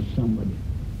choose somebody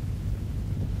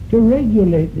to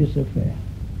regulate this affair.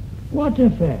 What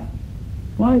affair?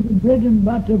 Why, the bread and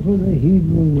butter for the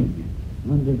Hebrew women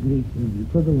and the Greek women,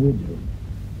 for the widows.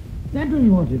 That was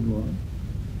what it was.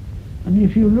 And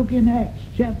if you look in Acts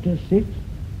chapter 6,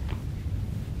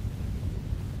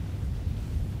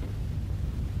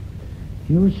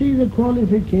 you will see the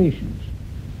qualifications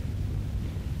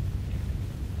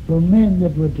for men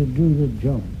that were to do the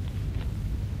job.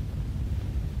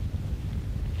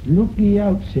 Look ye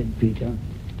out, said Peter.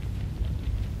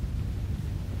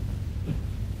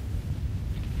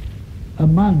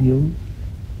 Among you,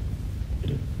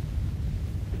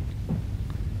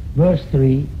 verse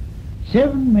 3,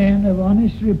 7 men of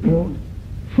honest report,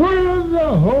 full of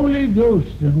the Holy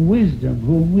Ghost and wisdom,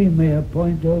 whom we may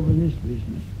appoint over this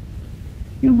business.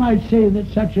 You might say that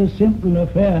such a simple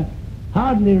affair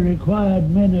hardly required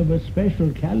men of a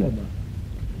special caliber.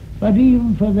 But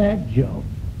even for that job,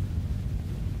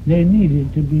 they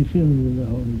needed to be filled with the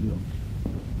Holy Ghost.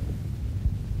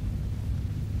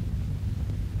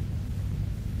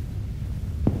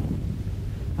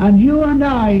 And you and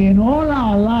I, in all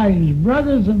our lives,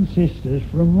 brothers and sisters,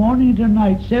 from morning to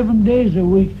night, 7 days a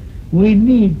week, we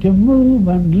need to move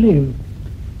and live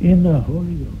in the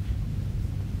Holy Ghost.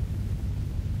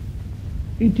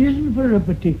 It isn't for a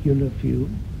particular few.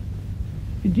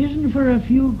 It isn't for a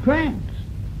few cranks.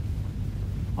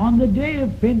 On the day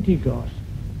of Pentecost,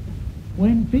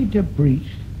 when Peter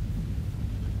preached,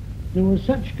 there was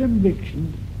such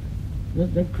conviction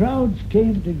that the crowds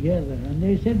came together and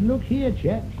they said, look here,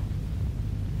 chaps,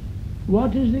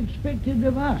 what is expected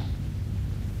of us?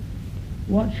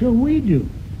 What shall we do?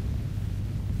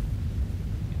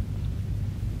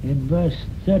 In verse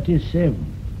 37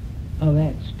 of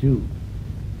Acts 2,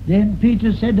 then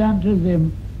Peter said unto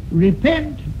them,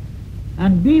 repent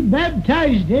and be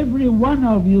baptized every one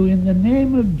of you in the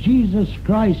name of Jesus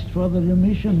Christ for the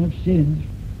remission of sins,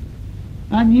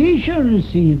 and ye shall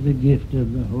receive the gift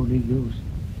of the Holy Ghost.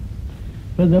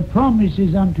 For the promise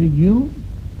is unto you,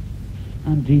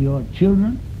 and to your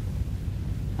children,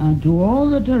 and to all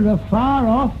that are afar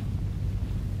off,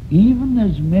 even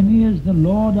as many as the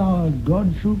Lord our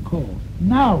God shall call.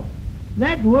 Now,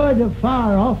 that word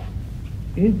afar off,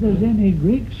 if there's any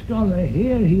Greek scholar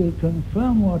here, he'll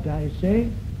confirm what I say.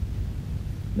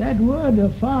 That word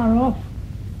afar off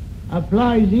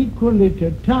applies equally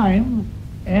to time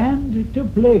and to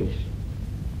place.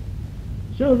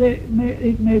 So it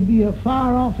may be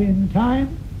afar off in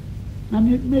time,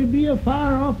 and it may be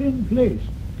afar off in place.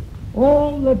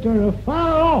 All that are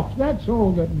afar off, that's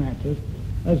all that matters,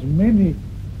 as many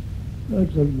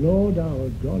as the Lord our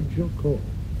God shall call.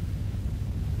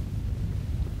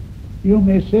 You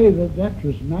may say that that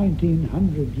was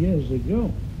 1900 years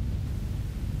ago,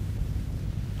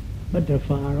 but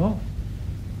afar off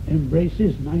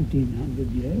embraces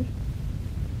 1900 years.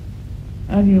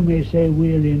 And you may say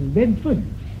we're in Bedford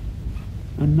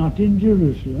and not in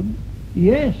Jerusalem.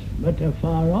 Yes, but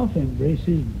afar off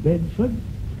embraces Bedford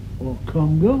or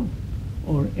Congo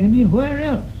or anywhere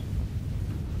else.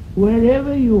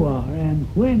 Wherever you are and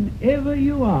whenever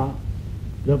you are,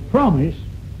 the promise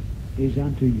is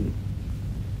unto you.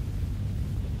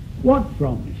 What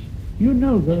promise? You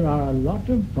know there are a lot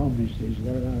of promises.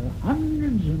 There are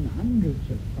hundreds and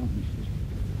hundreds of promises.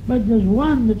 But there's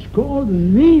one that's called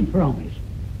the promise.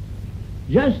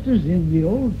 Just as in the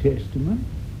Old Testament,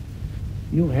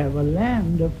 you have a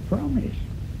land of promise.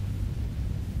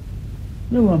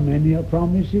 There were many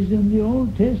promises in the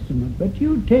Old Testament, but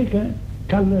you take a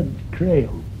colored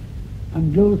crayon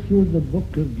and go through the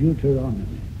book of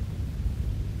Deuteronomy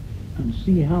and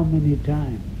see how many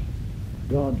times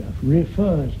God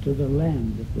refers to the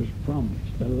land that was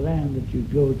promised, the land that you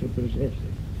go to possess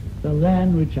it, the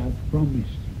land which I've promised.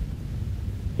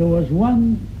 There was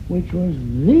one which was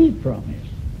the promise,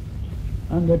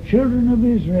 and the children of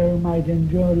Israel might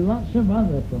enjoy lots of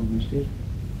other promises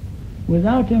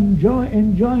without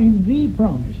enjoying the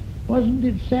promise. Wasn't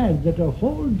it sad that a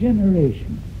whole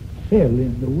generation fell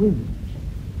in the wilderness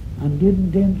and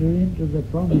didn't enter into the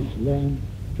promised land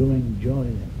to enjoy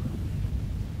that promise?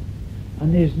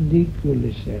 And isn't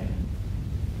equally sad,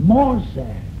 more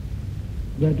sad,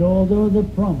 that although the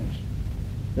promise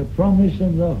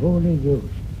of the Holy Ghost,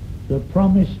 the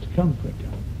promised Comforter,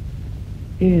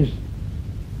 is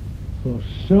for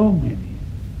so many,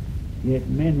 yet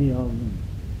many of them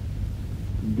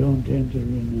don't enter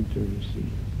in and to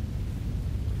receive.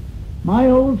 My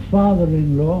old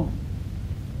father-in-law,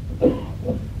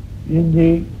 in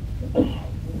the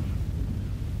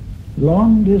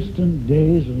long-distant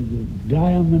days of the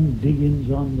diamond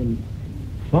diggings on the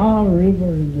Far River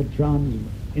on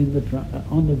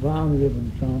the Far River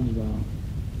in Transvaal,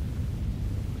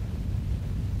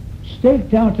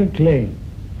 staked out a claim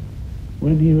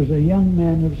when he was a young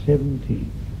man of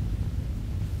 17.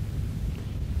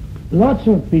 Lots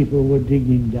of people were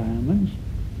digging diamonds,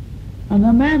 and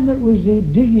the man that was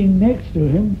digging next to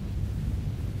him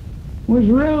was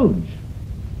Rhodes,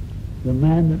 the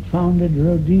man that founded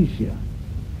Rhodesia.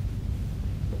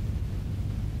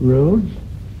 Rhodes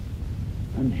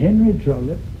and Henry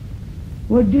Trollope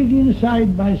were digging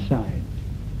side by side,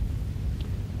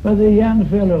 but the young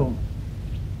fellow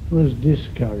was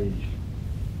discouraged.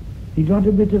 He got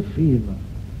a bit of fever.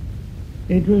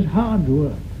 It was hard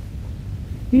work.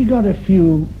 He got a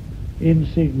few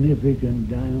insignificant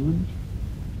diamonds,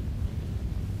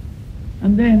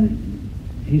 and then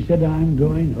he said, I'm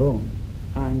going home.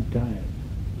 I'm tired.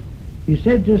 He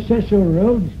said to Cecil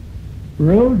Rhodes,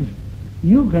 Rhodes,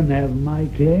 you can have my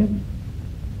claim.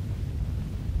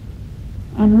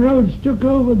 And Rhodes took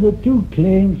over the two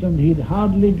claims, and he'd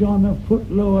hardly gone a foot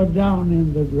lower down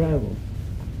in the gravel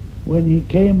when he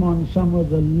came on some of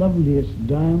the loveliest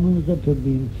diamonds that had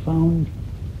been found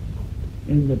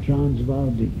in the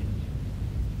Transvaal diggings.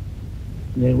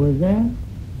 They were there,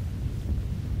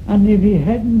 and if he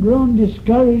hadn't grown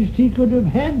discouraged, he could have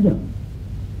had them.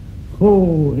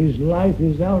 Oh, his life,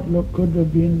 his outlook could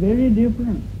have been very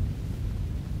different.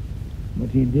 But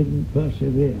he didn't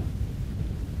persevere.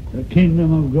 The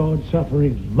kingdom of God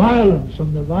suffers violence,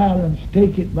 and the violence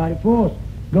take it by force.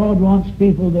 God wants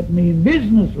people that mean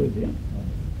business with him.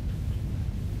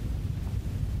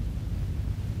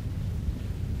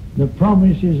 The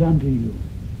promise is unto you.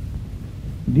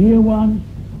 Dear one,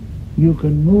 you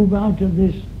can move out of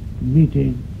this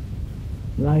meeting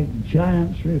like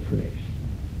giants refreshed,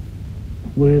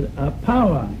 with a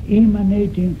power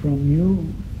emanating from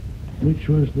you which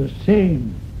was the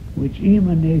same which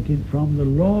emanated from the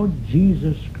Lord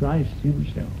Jesus Christ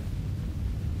himself.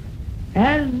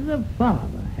 As the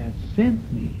Father hath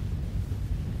sent me,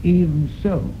 even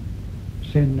so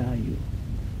send I you.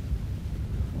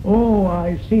 Oh,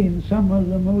 I've seen some of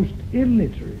the most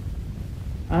illiterate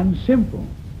and simple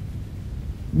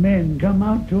men come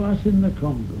out to us in the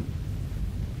Congo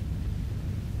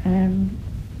and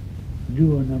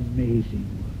do an amazing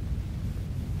work.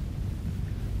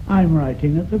 I'm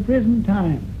writing at the present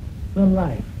time the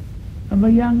life of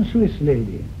a young Swiss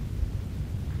lady.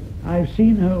 I've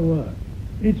seen her work.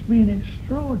 It's been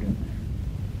extraordinary.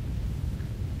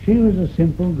 She was a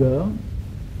simple girl.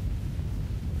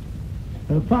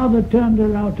 Her father turned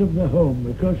her out of the home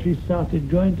because she started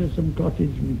going to some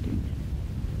cottage meetings.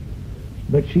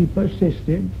 But she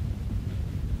persisted,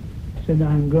 said,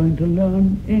 I'm going to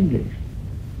learn English.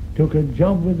 Took a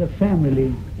job with a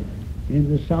family in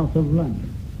the south of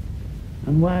London.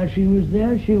 And while she was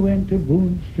there, she went to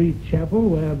Boone Street Chapel,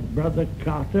 where Brother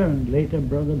Carter and later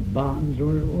Brother Barnes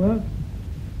were at work.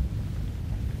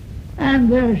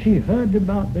 And there she heard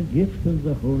about the gift of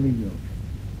the Holy Ghost.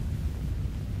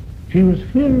 She was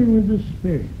filled with the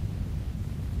Spirit.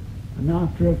 And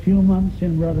after a few months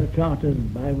in Brother Carter's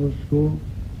Bible school,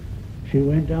 she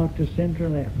went out to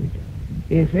Central Africa.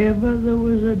 If ever there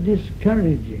was a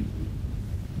discouraging,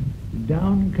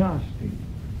 downcasting,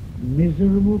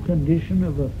 miserable condition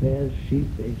of affairs, she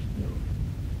faced those.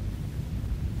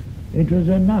 It was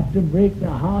enough to break the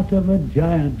heart of a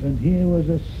giant, and here was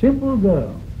a simple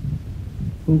girl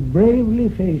who bravely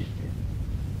faced it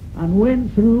and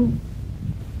went through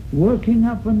working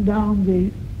up and down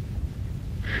the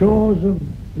shores of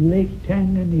Lake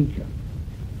Tanganyika,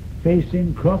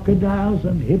 facing crocodiles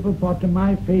and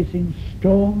hippopotami, facing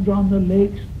storms on the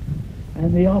lakes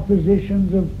and the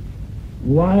oppositions of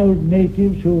wild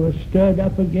natives who were stirred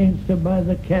up against her by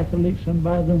the Catholics and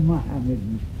by the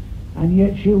Mohammedans. And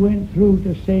yet she went through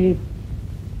to save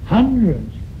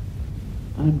hundreds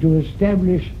and to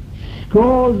establish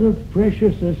scores of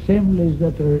precious assemblies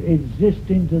that are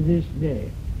existing to this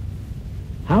day.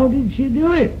 How did she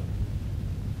do it?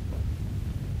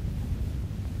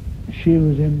 She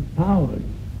was empowered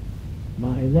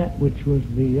by that which was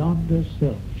beyond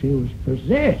herself. She was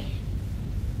possessed.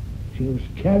 She was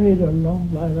carried along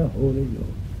by the Holy Ghost.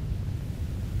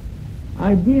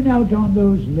 I've been out on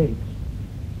those lakes.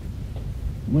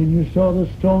 When you saw the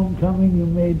storm coming, you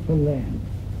made for land.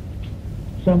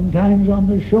 Sometimes on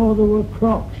the shore there were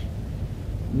crocs.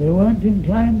 They weren't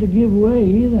inclined to give way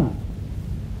either.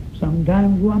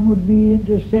 Sometimes one would be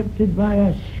intercepted by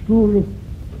a school of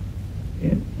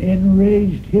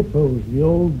enraged hippos. The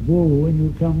old bull, when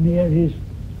you come near his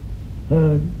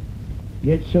herd,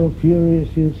 gets so furious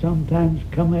he'll sometimes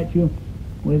come at you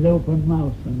with open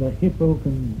mouth, and the hippo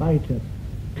can bite a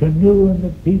canoe and the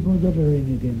people that are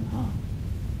in it in half.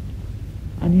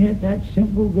 And yet that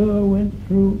simple girl went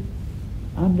through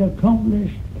and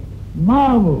accomplished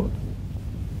marvels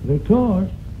because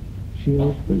she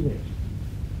was possessed.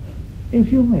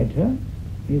 If you met her,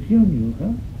 if you knew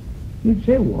her, you'd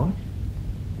say, what?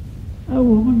 A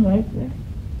woman like that?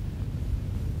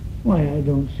 Why, I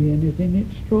don't see anything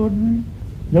extraordinary.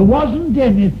 There wasn't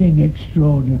anything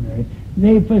extraordinary.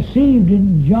 They perceived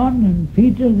in John and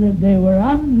Peter that they were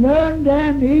unlearned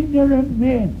and ignorant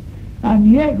men.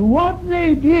 And yet what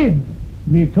they did,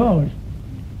 because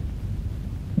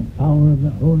the power of the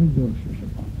Holy Ghost was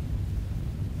upon them.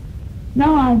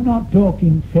 Now I'm not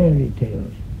talking fairy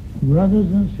tales, brothers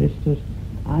and sisters.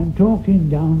 I'm talking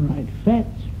downright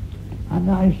facts. And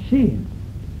I've seen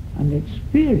and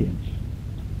experienced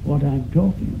what I'm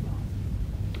talking about.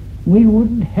 We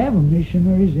wouldn't have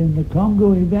missionaries in the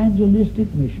Congo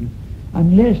Evangelistic Mission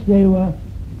unless they were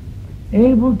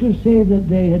able to say that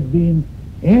they had been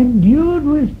endued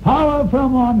with power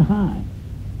from on high.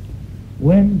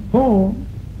 When Paul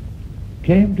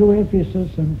came to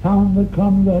Ephesus and found the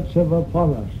converts of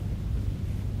Apollos,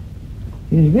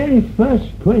 his very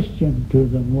first question to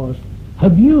them was,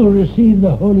 have you received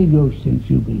the Holy Ghost since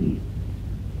you believed?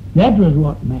 That was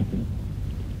what mattered.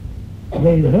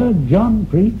 They'd heard John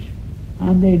preach,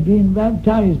 and they'd been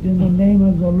baptized in the name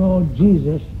of the Lord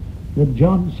Jesus that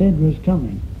John said was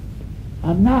coming.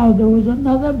 And now there was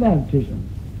another baptism.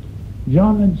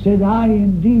 John had said, I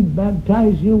indeed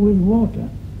baptize you with water,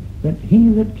 but he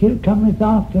that cometh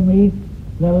after me,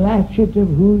 the latchet of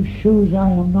whose shoes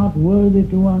I am not worthy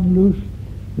to unloose,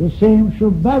 the same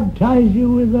shall baptize you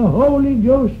with the Holy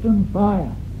Ghost and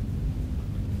fire.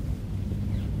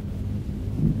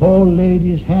 And Paul laid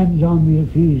his hands on the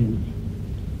Ephesians.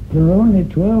 There were only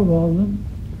 12 of them,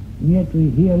 and yet we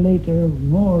hear later of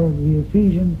more of the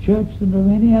Ephesian church than of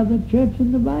any other church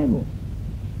in the Bible,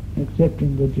 except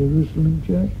in the Jerusalem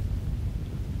church.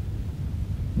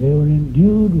 They were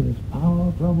endued with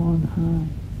power from on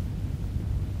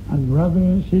high. And brother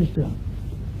and sister,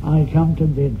 I come to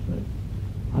Bedford.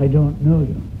 I don't know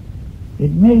you.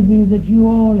 It may be that you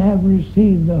all have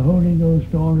received the Holy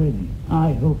Ghost already.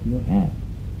 I hope you have.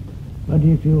 But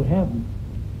if you haven't,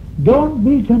 don't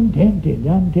be contented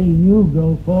until you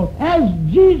go forth as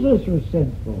Jesus was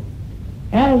sent forth.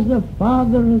 As the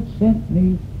Father hath sent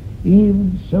me,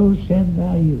 even so send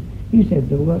I you. He said,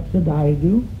 the works that I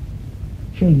do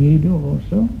shall ye do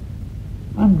also,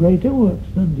 and greater works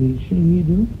than these shall ye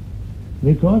do,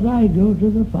 because I go to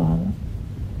the Father.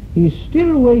 He's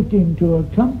still waiting to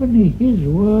accompany his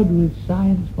word with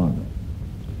signs for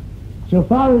us. So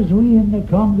far as we in the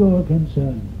Congo are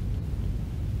concerned,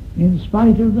 in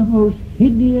spite of the most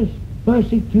hideous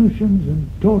persecutions and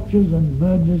tortures and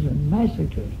murders and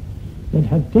massacres that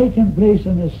have taken place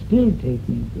and are still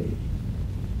taking place,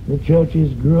 the church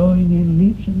is growing in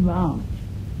leaps and bounds,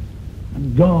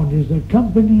 and God is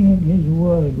accompanying his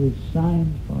word with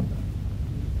signs for them.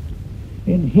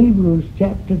 In Hebrews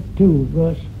chapter 2,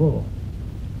 verse 4,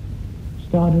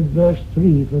 start at verse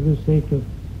 3 for the sake of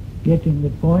getting the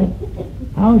point.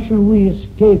 How shall we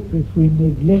escape if we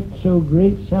neglect so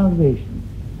great salvation,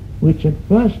 which at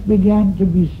first began to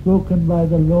be spoken by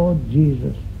the Lord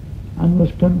Jesus, and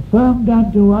was confirmed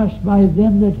unto us by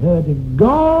them that heard him,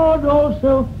 God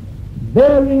also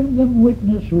bearing them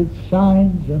witness with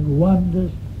signs and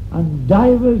wonders and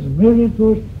divers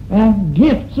miracles and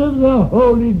gifts of the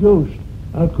Holy Ghost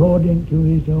according to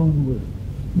his own will.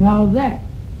 Now that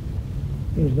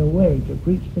is the way to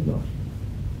preach the gospel.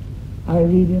 I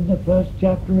read in the first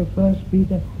chapter of 1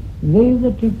 Peter, they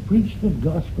that have preached the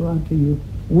gospel unto you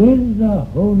with the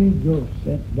Holy Ghost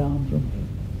sent down from heaven.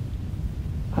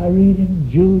 I read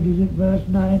in Jude, is it verse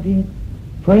 19,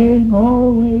 praying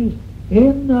always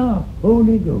in the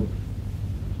Holy Ghost.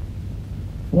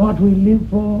 What we live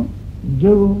for,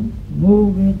 do,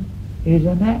 move in, is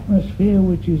an atmosphere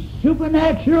which is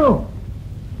supernatural,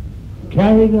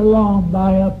 carried along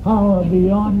by a power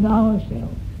beyond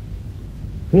ourselves,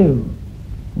 filled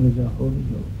with the Holy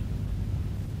Ghost.